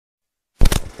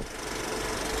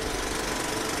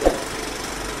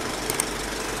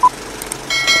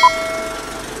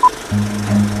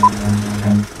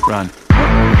Run.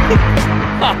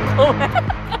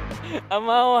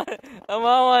 Amawan.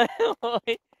 Amawan.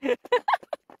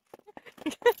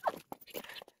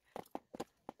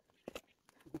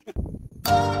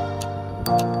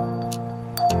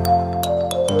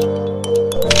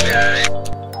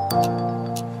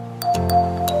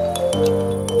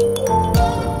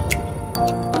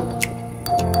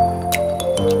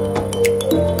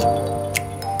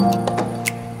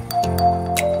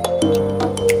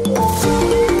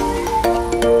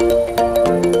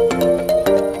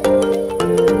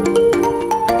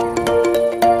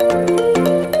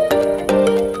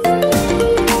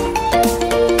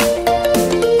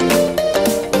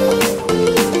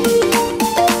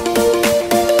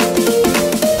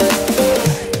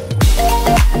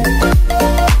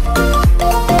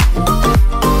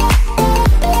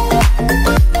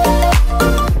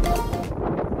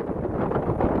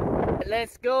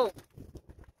 Let's go.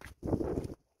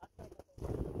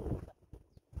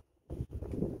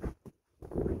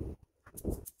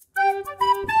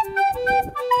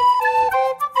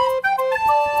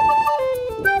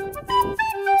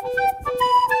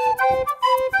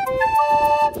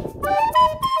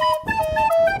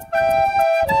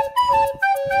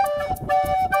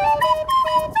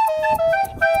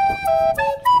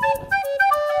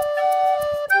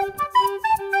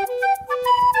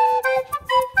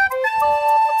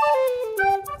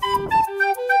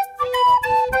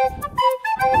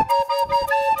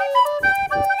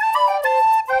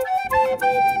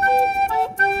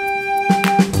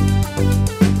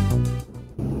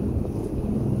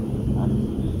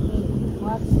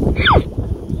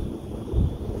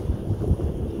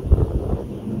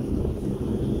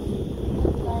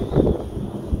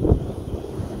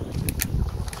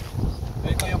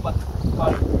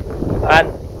 Pan.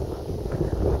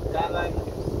 Jalan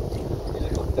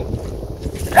helikopter.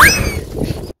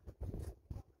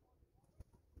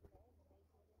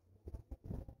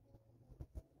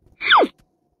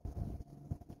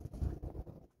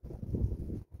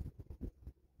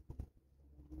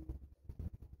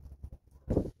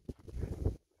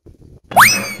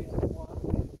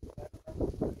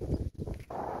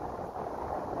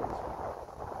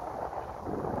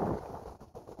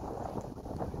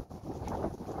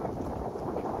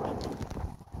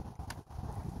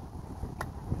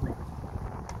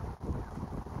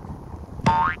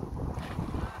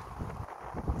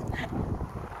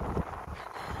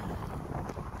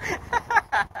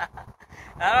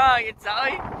 Ano, it's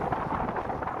oy.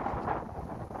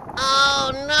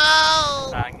 Oh no!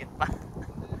 Sangit pa.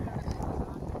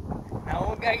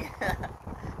 Naugay.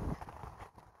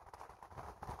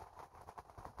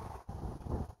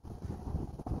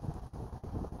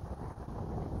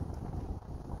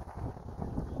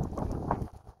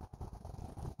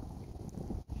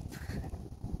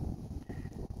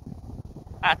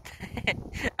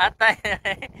 Atay.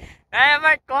 Ay,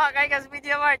 Mart, kuha kay kas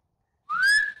video, Mart.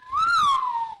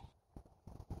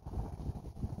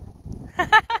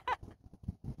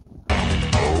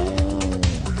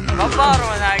 Mabaro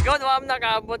na ikaw, wala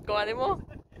nakaabot ko ano mo.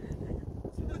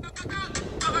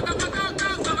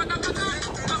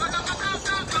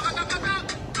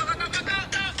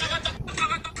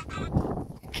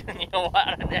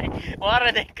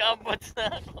 Wala na ikaabot sa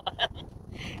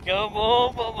ikaw mo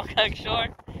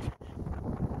makag-short.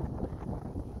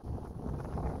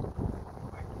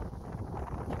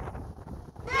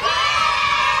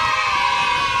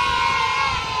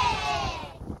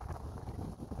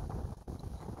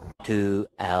 Two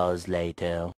hours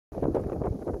later.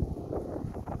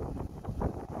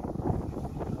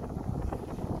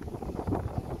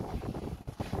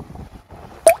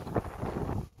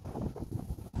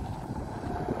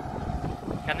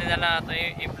 Kanina lang ito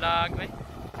i-vlog eh.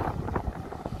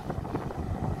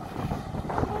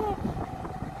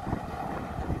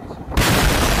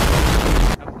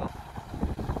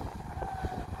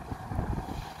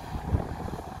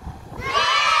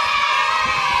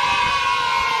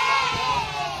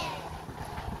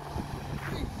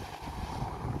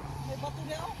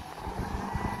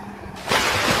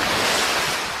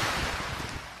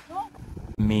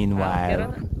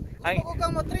 Meanwhile, Ako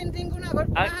kang mo-trending ko na.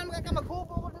 Panahan mo ka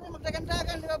maghubo ko din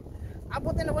magdagan-dagan.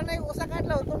 Abot na naman na yung usa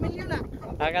kadlaw, 2 milyon na.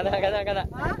 Kada.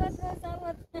 Ha?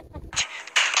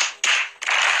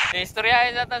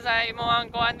 Istoryahin sa ta sa imong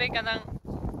kuan din kanang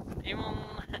imong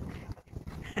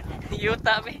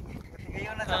yuta be.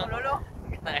 Ngayon na sa lolo.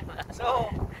 So,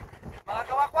 mga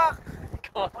kawakwak.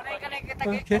 Munay ka na kita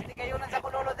kayo na sa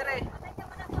kulolo dire.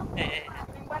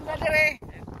 Yung banda dire.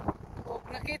 Kung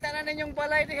nakita na ninyong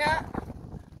balay diha,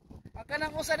 magka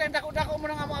nang usa ng dako-dako mo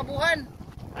nang abuhan.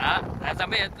 Ah,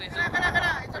 nasabi ito yung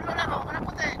Kana. Ito lola ko, kana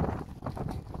puti.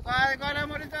 Kala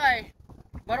mo dito ay.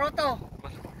 Baroto.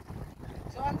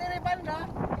 So, ante rin banda.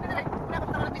 Kina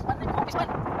ko na bispan.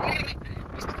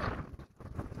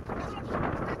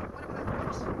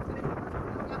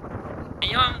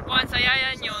 yung kuhan sa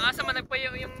yaya nyo. Asa man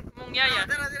nagpayo yung mong yaya?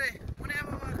 Dire. Muna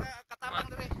yung mga katapang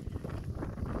dire.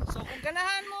 So, kung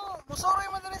ganahan mo,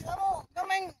 musoroy mo dire sa mo,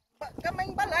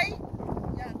 gamay balay.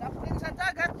 Yan, dapat sa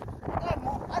dagat.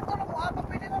 Mo, ato na mo,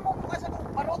 pwede na mo bukas ako.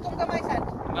 Barotong gamay sad.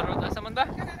 Barot, asa man ba?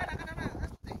 Kana.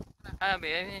 Ah,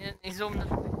 i-zoom na.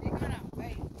 Kana.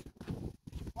 Okay.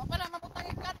 Wa pa na mabutang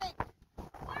ikatik.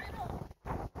 Pero,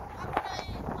 ako na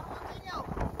ako sa inyo.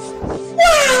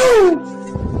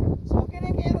 So, kini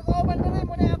ko ban dire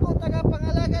mo na ako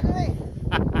taga-pangalaga dire.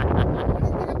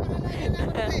 Taga-pangalaga na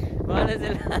ako dire. Wala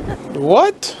sila.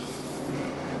 What?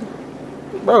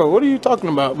 Bro, what are you talking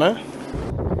about, man?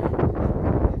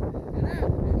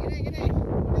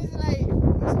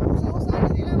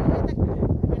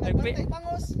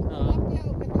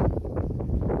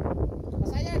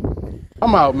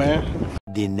 I'm out, man.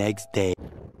 The next day.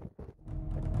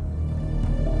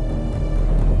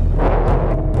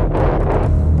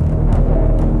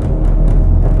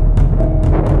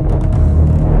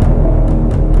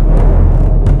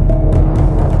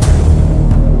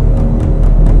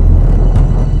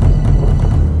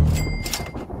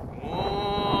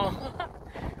 Oh,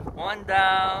 one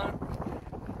down.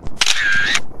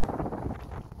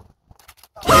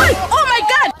 Oh my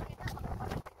god!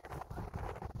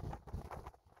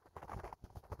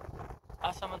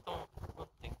 Asa man tong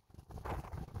thing?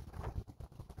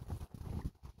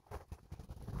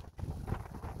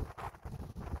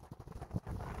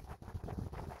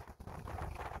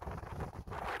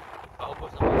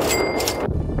 Paubos na.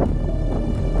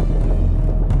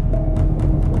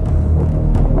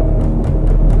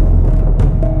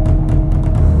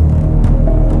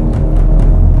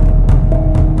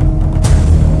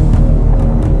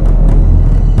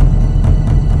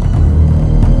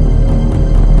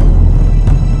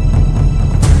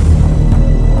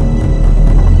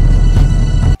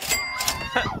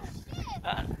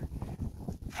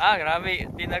 Ah, grabe,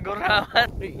 tinagurawan.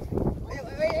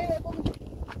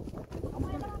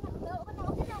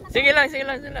 Sige lang.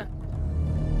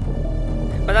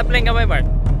 Patapling ka ba, Bart?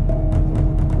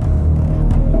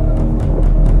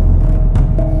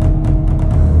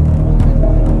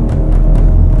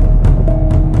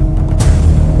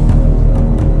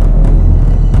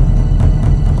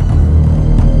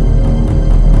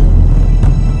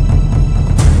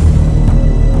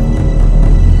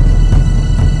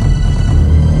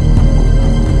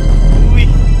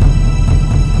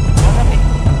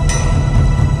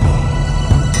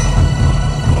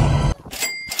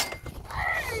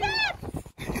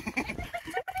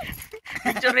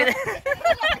 Picture rin.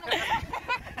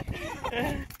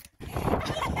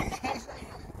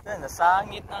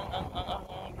 Nasangit ang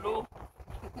blue.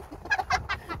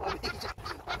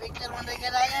 Picture mo na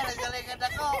kailangan, nagalikan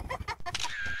ako.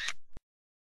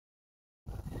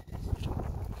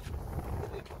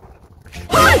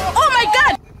 Oh my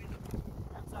god!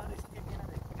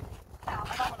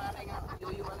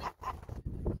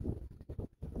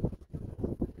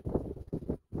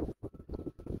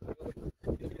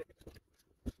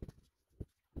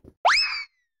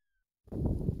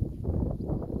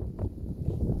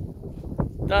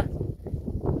 Ta.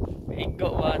 Igo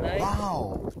ba na eh?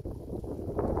 Wow.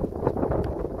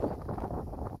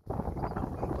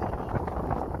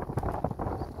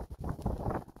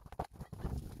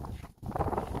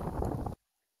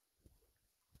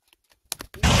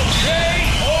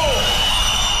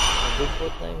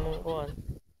 Dupot na yung mong kuhan.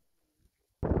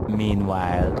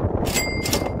 Meanwhile,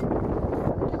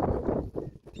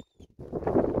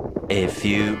 a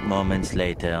few moments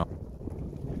later.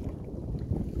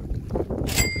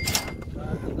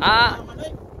 Ah!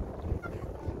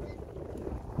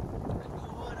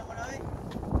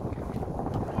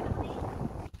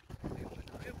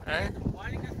 Eh?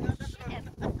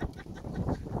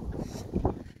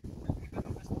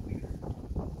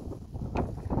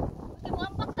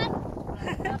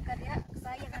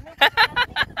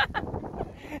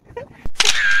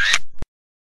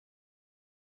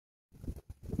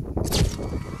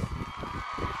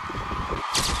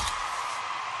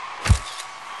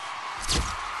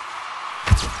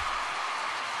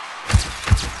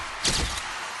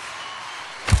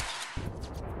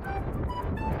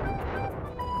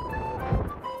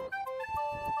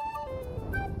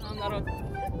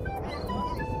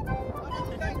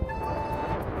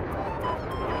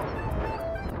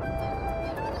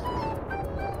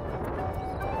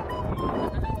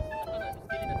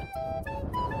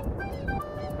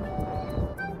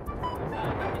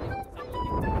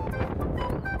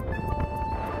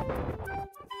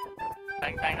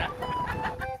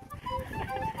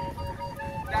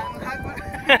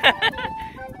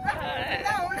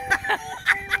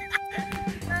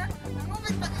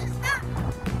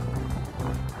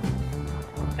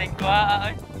 Tingkwa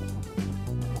ay.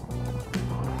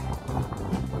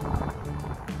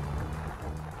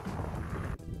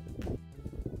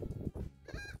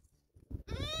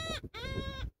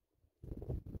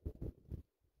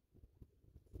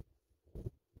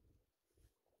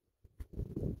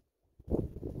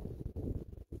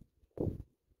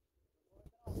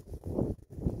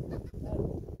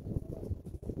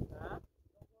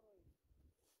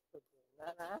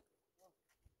 Ha?